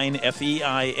Fine,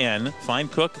 F-E-I-N,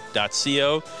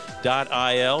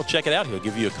 finecook.co.il. Check it out. He'll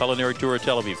give you a culinary tour of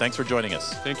Tel Aviv. Thanks for joining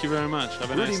us. Thank you very much.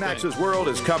 Have a Rudy nice day. Max's World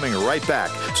is coming right back.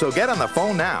 So get on the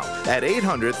phone now at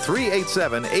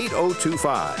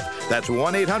 800-387-8025. That's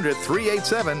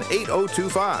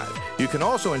 1-800-387-8025. You can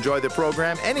also enjoy the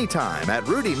program anytime at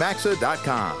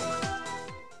rudymaxa.com.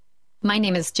 My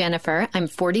name is Jennifer. I'm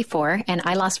 44, and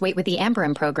I lost weight with the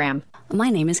Amberin program.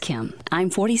 My name is Kim. I'm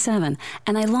 47,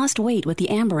 and I lost weight with the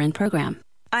Amberin program.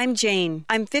 I'm Jane.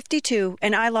 I'm 52,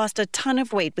 and I lost a ton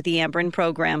of weight with the Amberin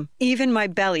program. Even my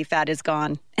belly fat is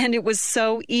gone, and it was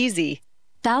so easy.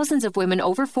 Thousands of women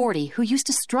over 40 who used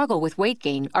to struggle with weight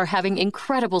gain are having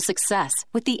incredible success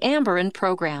with the Amberin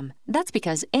program. That's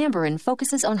because Amberin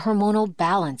focuses on hormonal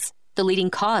balance. The leading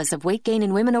cause of weight gain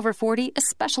in women over 40,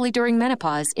 especially during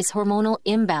menopause, is hormonal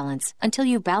imbalance. Until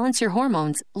you balance your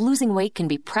hormones, losing weight can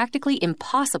be practically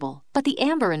impossible. But the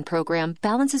Amberin program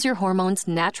balances your hormones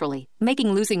naturally,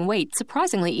 making losing weight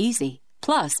surprisingly easy.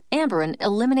 Plus, Amberin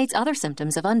eliminates other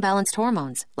symptoms of unbalanced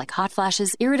hormones, like hot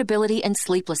flashes, irritability, and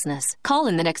sleeplessness. Call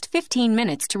in the next 15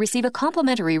 minutes to receive a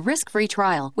complimentary risk-free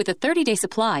trial with a 30-day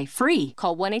supply free.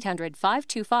 Call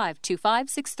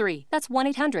 1-800-525-2563. That's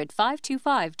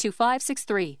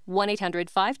 1-800-525-2563.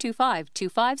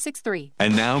 1-800-525-2563.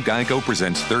 And now Geico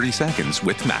presents 30 Seconds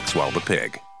with Maxwell the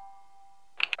Pig.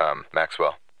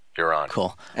 Maxwell, you're on.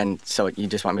 Cool. And so you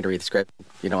just want me to read the script?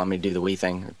 You don't want me to do the we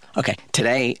thing? Okay.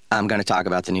 Today, I'm going to talk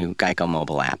about the new Geico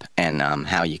mobile app and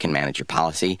how you can manage your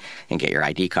policy and get your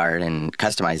ID card and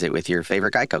customize it with your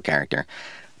favorite Geico character.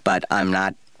 But I'm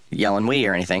not yelling we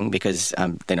or anything because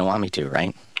they don't want me to,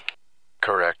 right?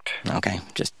 Correct. Okay.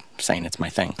 Just saying it's my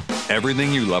thing.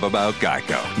 Everything you love about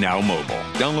Geico, now mobile.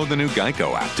 Download the new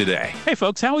Geico app today. Hey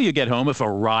folks, how will you get home if a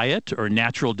riot or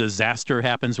natural disaster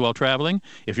happens while traveling?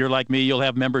 If you're like me, you'll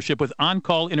have membership with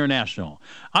OnCall International.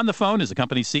 On the phone is the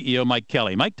company's CEO, Mike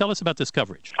Kelly. Mike, tell us about this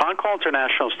coverage. OnCall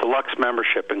International's deluxe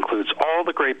membership includes all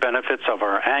the great benefits of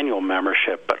our annual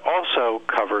membership, but also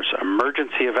covers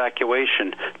emergency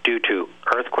evacuation due to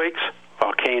earthquakes,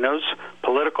 volcanoes,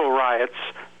 political riots,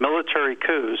 military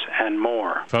coups, and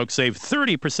more. Folks, save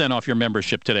 30% off your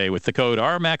membership today with the code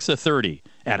RMAXA30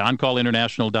 at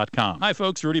OnCallInternational.com. Hi,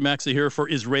 folks. Rudy Maxa here for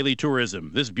Israeli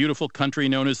Tourism. This beautiful country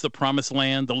known as the Promised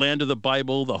Land, the land of the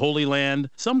Bible, the Holy Land.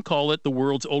 Some call it the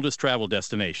world's oldest travel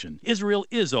destination. Israel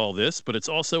is all this, but it's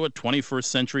also a 21st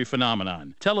century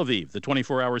phenomenon. Tel Aviv, the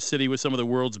 24-hour city with some of the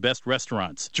world's best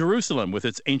restaurants. Jerusalem with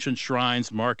its ancient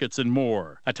shrines, markets, and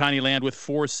more. A tiny land with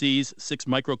 4 seas, 6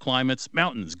 microclimates,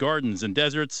 mountains, gardens, and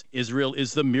deserts. Israel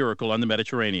is the miracle on the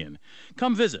Mediterranean.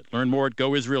 Come visit. Learn more at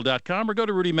goisrael.com or go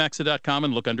to rudymaxa.com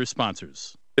and look under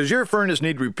sponsors. Does your furnace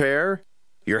need repair?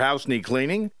 Your house need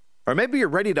cleaning? Or maybe you're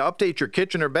ready to update your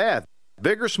kitchen or bath,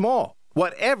 big or small.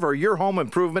 Whatever your home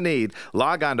improvement need,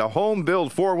 log on to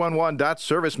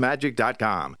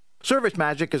homebuild411.servicemagic.com.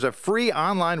 ServiceMagic is a free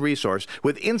online resource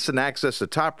with instant access to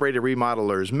top-rated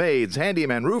remodelers, maids,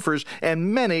 handyman, roofers,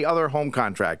 and many other home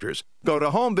contractors. Go to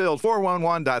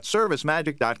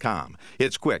homebuild411.servicemagic.com.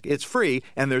 It's quick, it's free,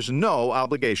 and there's no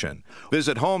obligation.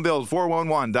 Visit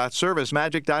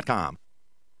homebuild411.servicemagic.com.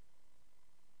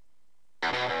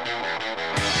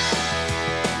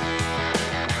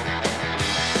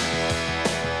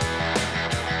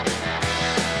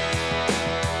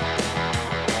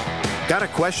 Got a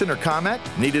question or comment?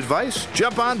 Need advice?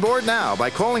 Jump on board now by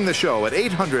calling the show at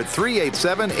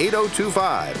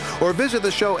 800-387-8025 or visit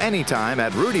the show anytime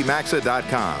at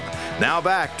rudymaxa.com. Now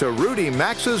back to Rudy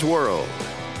Maxa's World.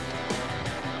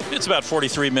 It's about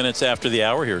 43 minutes after the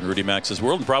hour here in Rudy Maxa's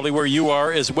World, and probably where you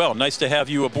are as well. Nice to have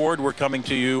you aboard. We're coming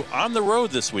to you on the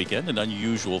road this weekend, an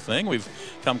unusual thing. We've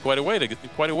come quite a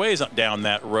ways down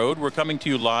that road. We're coming to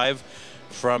you live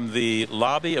from the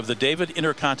lobby of the David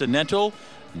Intercontinental,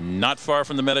 not far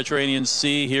from the Mediterranean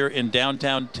Sea, here in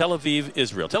downtown Tel Aviv,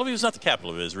 Israel. Tel Aviv is not the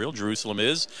capital of Israel. Jerusalem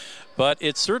is. But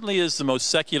it certainly is the most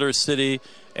secular city.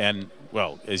 And,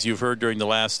 well, as you've heard during the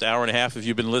last hour and a half, if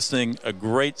you've been listening, a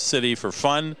great city for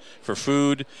fun, for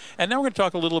food. And now we're going to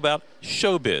talk a little about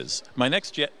showbiz. My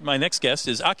next guest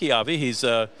is Aki Avi. He's,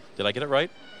 did I get it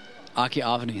right? Aki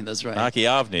Avni, that's right. Aki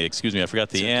Avni, excuse me, I forgot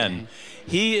the N.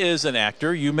 He is an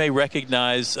actor. You may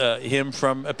recognize him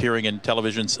from appearing in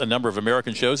television's a number of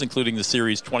American shows, including the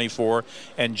series 24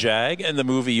 and JAG and the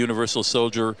movie Universal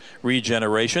Soldier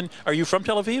Regeneration. Are you from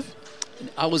Tel Aviv?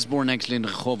 I was born actually in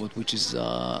Rehovot, which is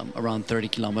around 30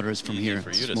 kilometers from here. Easy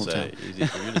for you to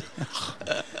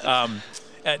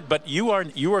say. But you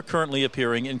are currently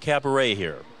appearing in Cabaret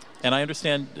here. And I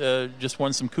understand just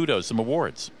won some kudos, some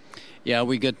awards. Yeah,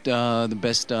 we got the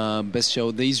best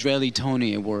show, the Israeli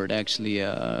Tony Award, actually,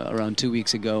 around 2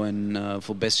 weeks ago, and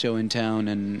for best show in town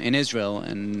and in Israel,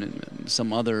 and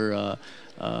some other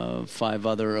 5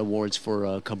 other awards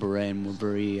for Cabaret, and we're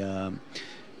very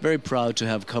very proud to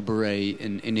have Cabaret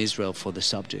in Israel for the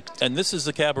subject. And this is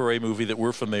the Cabaret movie that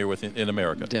we're familiar with in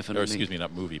America. Definitely. Or excuse me,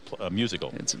 not movie,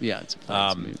 musical. It's a musical.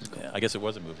 I guess it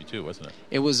was a movie too, wasn't it?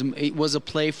 It was a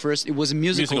play first. It was a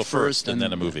musical first, and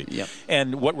then a movie. Yeah.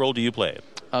 And what role do you play?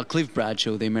 Cliff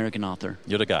Bradshaw, the American author.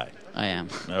 You're the guy. I am.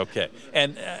 Okay.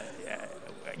 And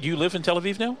you live in Tel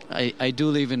Aviv now? I do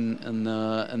live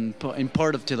in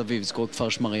part of Tel Aviv. It's called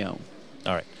Kfar Shmariyahu.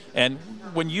 All right. And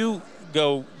when you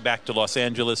go back to Los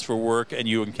Angeles for work and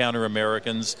you encounter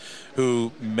Americans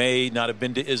who may not have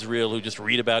been to Israel, who just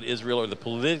read about Israel or the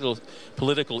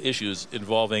political issues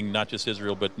involving not just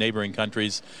Israel but neighboring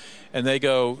countries, and they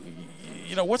go,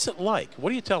 what's it like? What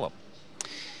do you tell them?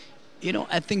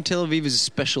 I think Tel Aviv is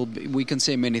special. We can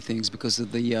say many things because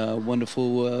of the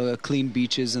wonderful clean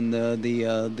beaches and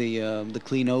the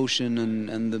clean ocean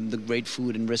and the great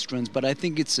food and restaurants. But I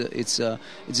think it's a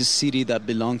city that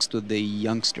belongs to the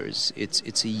youngsters.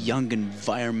 It's a young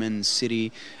environment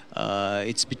city.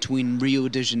 It's between Rio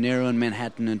de Janeiro and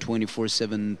Manhattan, a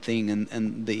 24/7 thing,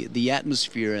 and the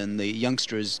atmosphere and the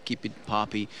youngsters keep it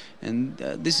poppy, and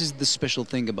this is the special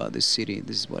thing about this city.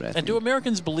 This is what I think. And do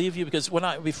Americans believe you? Because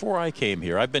before I came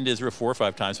here, I've been to Israel 4 or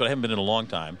 5 times, but I haven't been in a long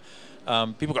time.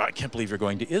 People go, I can't believe you're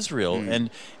going to Israel,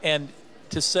 and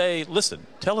to say, listen,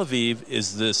 Tel Aviv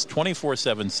is this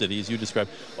 24/7 city, as you described,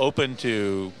 open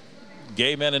to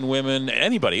gay men and women,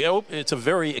 anybody. It's a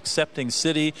very accepting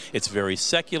city. It's very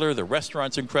secular. The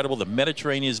restaurants are incredible. The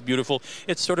Mediterranean is beautiful.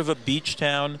 It's sort of a beach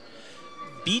town.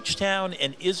 Beach town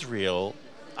and Israel,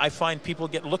 I find people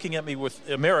looking at me with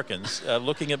Americans,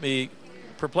 looking at me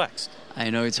perplexed. I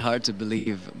know it's hard to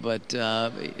believe, but,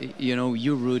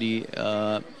 you, Rudy,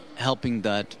 helping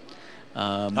that.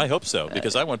 I hope so,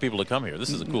 because I want people to come here.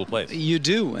 This is a cool place. You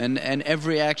do, and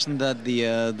every action that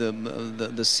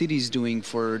the city's doing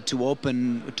to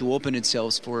open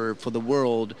itself for the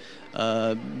world,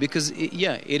 because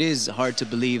it is hard to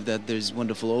believe that there's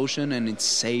wonderful ocean and it's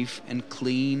safe and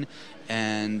clean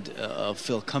and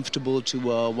feel comfortable to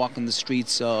walk on the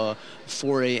streets 4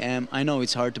 a.m. I know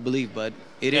it's hard to believe, but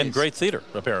it is. And great theater,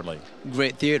 apparently.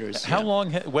 Great theaters. How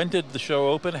long? When did the show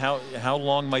open? How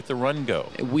long might the run go?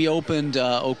 We opened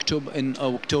in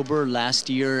October last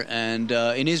year, and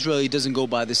in Israel it doesn't go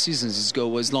by the seasons. It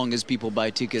goes as long as people buy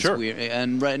tickets. Sure.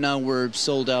 And right now we're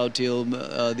sold out till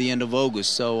the end of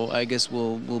August. So I guess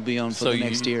we'll be on for the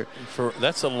next year.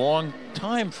 That's a long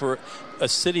time for a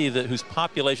city whose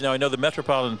population. Now I know the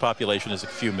metropolitan population is a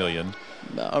few million.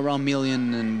 Around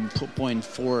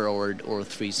 1.4 or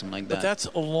 3, something like that. But that's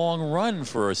a long run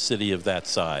for a city of that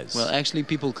size. Well, actually,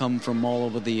 people come from all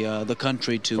over the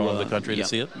country to to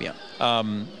see it. Yeah.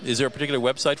 Is there a particular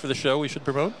website for the show we should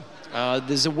promote?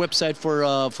 There's a website for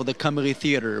the Camry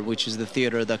Theater, which is the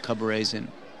theater that Cabaret is in.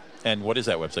 And what is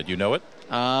that website? Do you know it?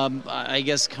 I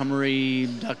guess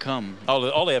Camry.com.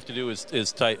 All they have to do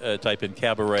is type in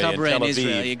Cabaret and Tel Aviv,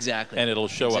 Israel, exactly, and it'll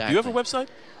show up. Do you have a website?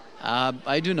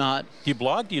 I do not. Do you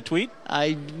blog? Do you tweet?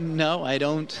 No, I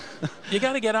don't. You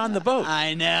got to get on the boat.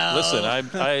 I know. Listen,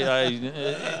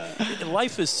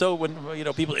 life is so when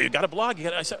people you got to blog.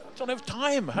 I don't have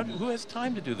time. Who has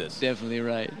time to do this? Definitely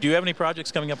right. Do you have any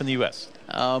projects coming up in the U.S.?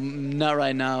 Not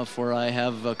right now. For I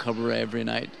have a Cabaret every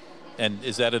night. And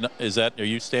is that are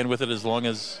you staying with it as long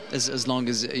as? As long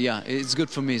as it's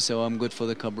good for me, so I'm good for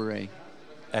the Cabaret.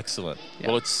 Excellent. Yeah.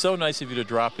 Well, it's so nice of you to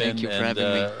drop in. Thank you for having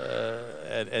me.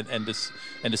 And to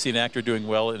see an actor doing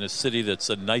well in a city that's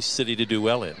a nice city to do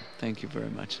well in. Thank you very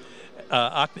much.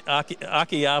 Aki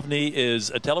Avni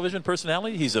is a television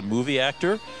personality. He's a movie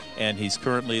actor, and he's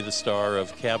currently the star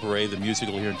of Cabaret, the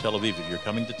musical here in Tel Aviv. If you're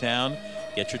coming to town,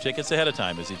 get your tickets ahead of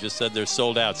time. As he just said, they're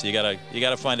sold out, so you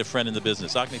gotta find a friend in the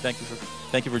business. Aki, thank you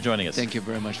for joining us. Thank you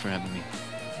very much for having me.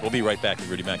 We'll be right back with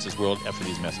Rudy Maxa's World after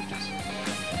these messages.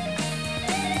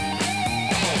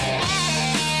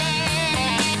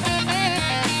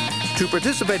 To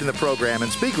participate in the program and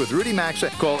speak with Rudy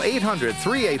Maxa, call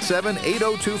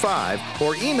 800-387-8025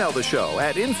 or email the show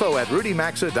at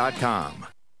info@rudymaxa.com.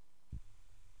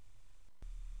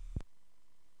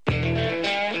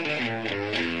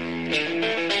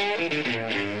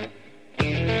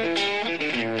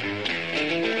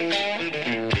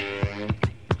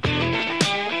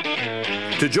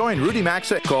 To join Rudy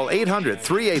Maxa, call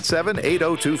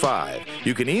 800-387-8025.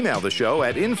 You can email the show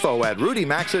at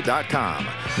info@rudymaxa.com.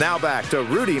 Now back to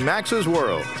Rudy Maxa's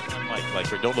World. Mike,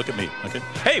 don't look at me. Okay.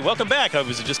 Hey, welcome back. I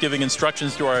was just giving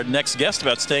instructions to our next guest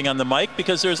about staying on the mic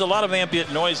because there's a lot of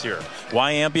ambient noise here.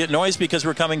 Why ambient noise? Because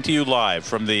we're coming to you live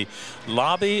from the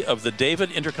lobby of the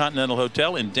David Intercontinental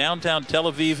Hotel in downtown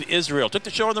Tel Aviv, Israel. Took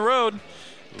the show on the road.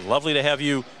 Lovely to have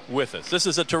you with us. This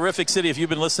is a terrific city. If you've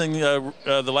been listening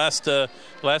the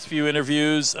last few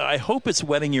interviews, I hope it's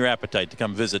whetting your appetite to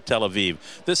come visit Tel Aviv.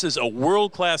 This is a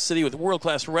world-class city with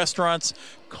world-class restaurants,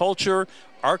 culture,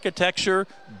 architecture,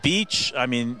 beach,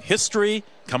 history.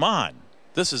 Come on.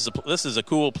 This is a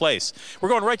cool place. We're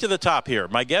going right to the top here.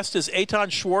 My guest is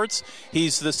Eitan Schwartz.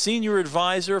 He's the senior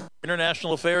advisor for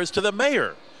international affairs to the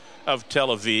mayor of Tel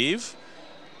Aviv.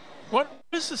 What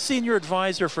does the senior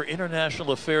advisor for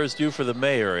international affairs do for the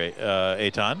mayor,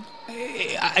 Eitan?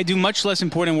 I do much less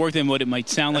important work than what it might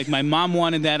sound like. My mom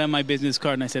wanted that on my business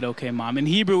card, and I said, "Okay, Mom." In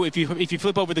Hebrew, if you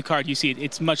flip over the card, you see it.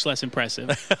 It's much less impressive.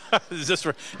 Is this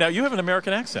now, you have an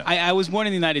American accent. I was born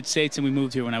in the United States, and we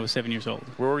moved here when I was 7 years old.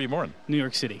 Where were you born? New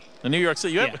York City. In New York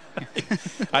City.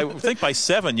 I think by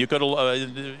 7 you could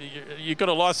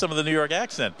have lost some of the New York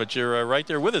accent, but you're right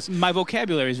there with us. My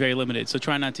vocabulary is very limited, so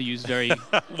try not to use very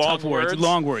tough words.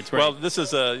 Long words. Right. Well, this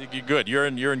is good. You're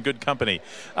in good company.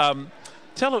 I've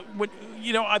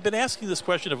been asking this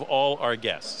question of all our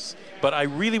guests, but I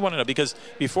really want to know, because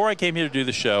before I came here to do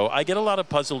the show, I get a lot of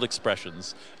puzzled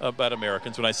expressions about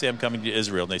Americans when I say I'm coming to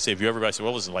Israel, and they say, "Have you ever?" I say,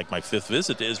 "Well, this is like my 5th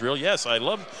visit to Israel." Yes, I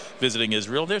love visiting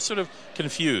Israel. They're sort of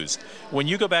confused. When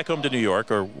you go back home to New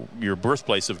York, or your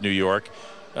birthplace of New York,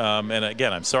 and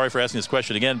again, I'm sorry for asking this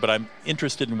question again, but I'm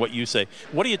interested in what you say.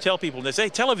 What do you tell people when they say,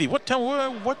 Tel Aviv? What's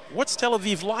Tel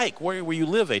Aviv like? Where you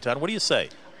live, Eitan? What do you say?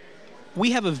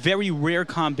 We have a very rare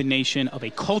combination of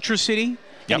a culture city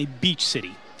and a beach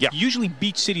city. Yep. Usually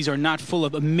beach cities are not full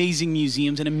of amazing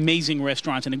museums and amazing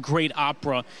restaurants and a great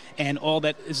opera and all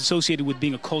that is associated with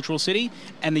being a cultural city.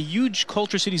 And the huge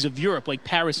culture cities of Europe, like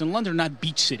Paris and London, are not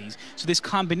beach cities. So this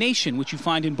combination, which you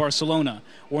find in Barcelona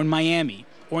or in Miami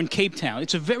or in Cape Town,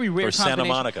 it's a very rare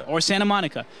combination. Or Santa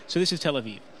Monica. So this is Tel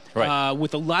Aviv. Right.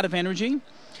 With a lot of energy.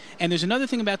 And there's another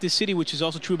thing about this city, which is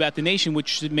also true about the nation,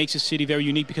 which makes this city very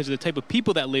unique because of the type of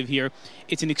people that live here.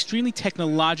 It's an extremely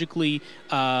technologically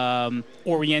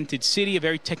oriented city, a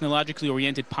very technologically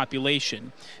oriented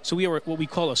population. So we are what we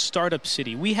call a startup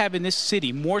city. We have in this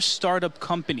city more startup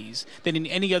companies than in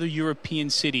any other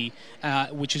European city,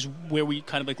 which is where we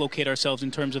kind of like locate ourselves in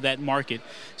terms of that market.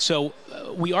 So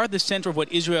we are the center of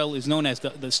what Israel is known as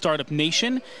the startup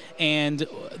nation. And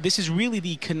this is really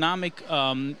the economic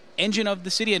engine of the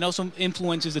city, and also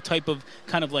influences the type of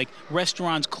kind of like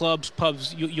restaurants, clubs,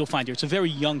 pubs you'll find here. It's a very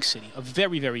young city, a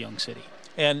very, very young city.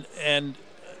 And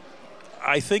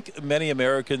I think many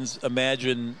Americans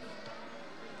imagine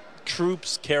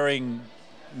troops carrying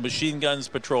machine guns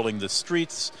patrolling the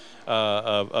streets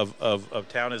of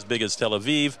town as big as Tel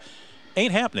Aviv.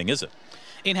 Ain't happening, is it?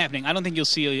 Ain't happening. I don't think you'll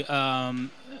see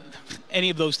any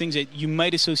of those things that you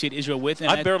might associate Israel with. And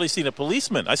I've barely seen a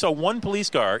policeman. I saw one police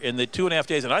car in the 2.5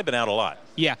 days, and I've been out a lot.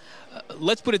 Yeah.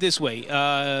 Let's put it this way.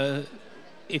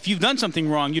 If you've done something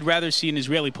wrong, you'd rather see an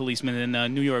Israeli policeman than a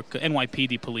New York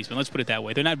NYPD policeman. Let's put it that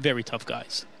way. They're not very tough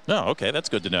guys. No, okay. That's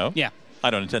good to know. Yeah. I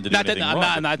don't intend to do anything wrong.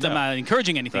 I'm not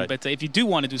encouraging anything, but if you do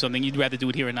want to do something, you'd rather do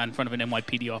it here and not in front of an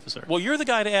NYPD officer. Well, you're the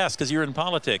guy to ask because you're in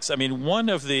politics. I mean,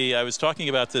 I was talking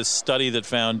about this study that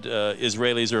found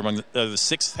Israelis are among the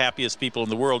 6th happiest people in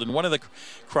the world, and one of the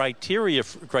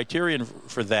criterion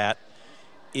for that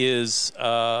is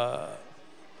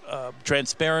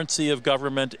transparency of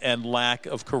government and lack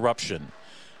of corruption.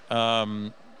 As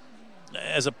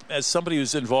somebody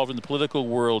who's involved in the political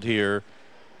world here,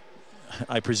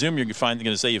 I presume you're going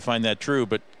to say you find that true,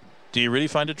 but do you really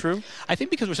find it true? I think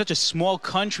because we're such a small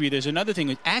country, there's another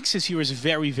thing. Access here is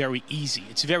very, very easy.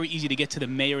 It's very easy to get to the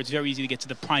mayor. It's very easy to get to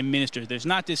the prime minister. There's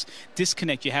not this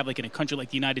disconnect you have like in a country like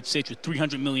the United States with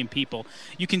 300 million people.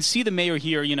 You can see the mayor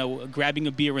here, grabbing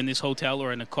a beer in this hotel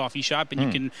or in a coffee shop,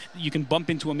 and you can bump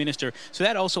into a minister. So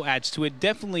that also adds to it.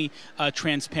 Definitely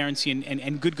transparency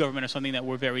and good government are something that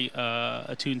we're very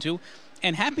attuned to.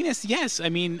 And happiness, yes. I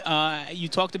mean, you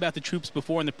talked about the troops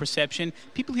before and the perception.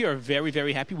 People here are very,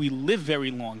 very happy. We live very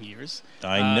long years.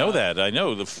 I know that. I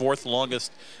know the 4th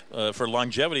longest for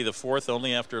longevity, the 4th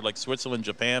only after like Switzerland,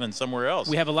 Japan, and somewhere else.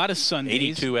 We have a lot of Sundays.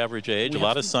 82 average age, a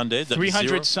lot of Sundays.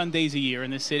 300 Sundays a year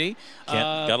in this city.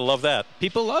 Gotta love that.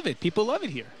 People love it. People love it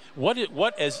here. What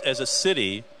as a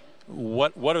city,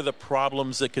 what are the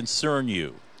problems that concern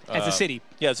you? As a city?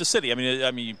 Yeah, as a city. I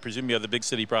mean, you presume you have the big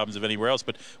city problems of anywhere else,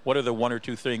 but what are the 1 or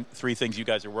 2, 3 things you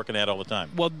guys are working at all the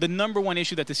time? Well, the number one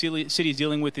issue that the city is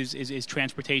dealing with is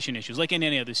transportation issues, like in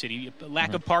any other city.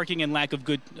 Lack of parking and lack of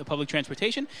good public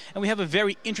transportation. And we have a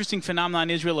very interesting phenomenon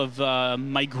in Israel of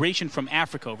migration from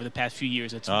Africa over the past few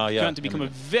years. It's begun to become a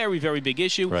very, very big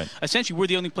issue. Right. Essentially, we're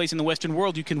the only place in the Western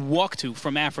world you can walk to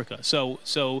from Africa. So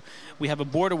we have a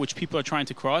border which people are trying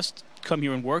to cross, come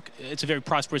here and work. It's a very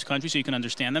prosperous country, so you can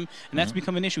understand them. And that's become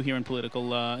become an issue here in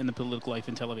the political life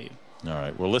in Tel Aviv. All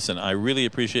right. Well, listen, I really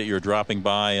appreciate your dropping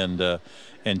by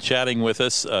and chatting with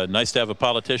us. Nice to have a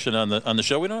politician on the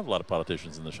show. We don't have a lot of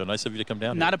politicians in the show. Nice of you to come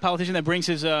down. Not a politician that brings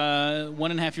his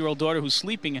 1.5-year-old daughter who's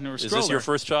sleeping in her stroller. Is this your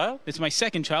first child? It's my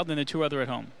second child, and the 2 other at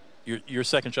home. Your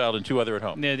second child and 2 other at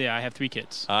home? Yeah, I have 3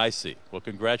 kids. I see. Well,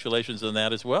 congratulations on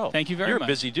that as well. Thank you very much. You're a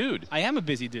busy dude. I am a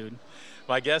busy dude.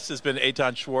 My guest has been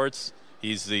Eitan Schwartz.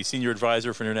 He's the Senior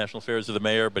Advisor for International Affairs of the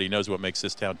Mayor, but he knows what makes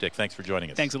this town tick. Thanks for joining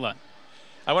us. Thanks a lot.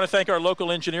 I want to thank our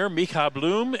local engineer, Mika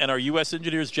Bloom, and our U.S.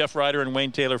 engineers, Jeff Ryder and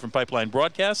Wayne Taylor from Pipeline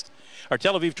Broadcast. Our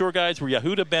Tel Aviv tour guides were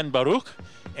Yehuda Ben Baruch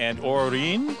and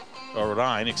Orion,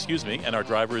 and our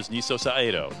driver is Niso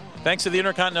Saedo. Thanks to the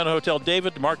Intercontinental Hotel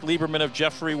David, Mark Lieberman of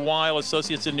Jeffrey Weil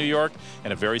Associates in New York,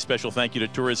 and a very special thank you to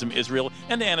Tourism Israel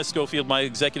and to Anna Schofield, my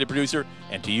executive producer,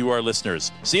 and to you, our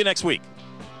listeners. See you next week.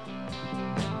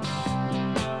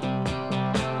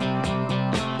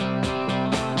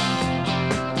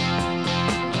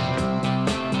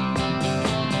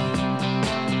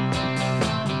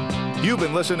 You've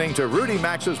been listening to Rudy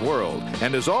Maxa's World,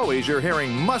 and as always, you're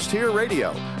hearing Must Hear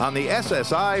Radio on the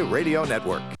SSI Radio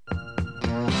Network.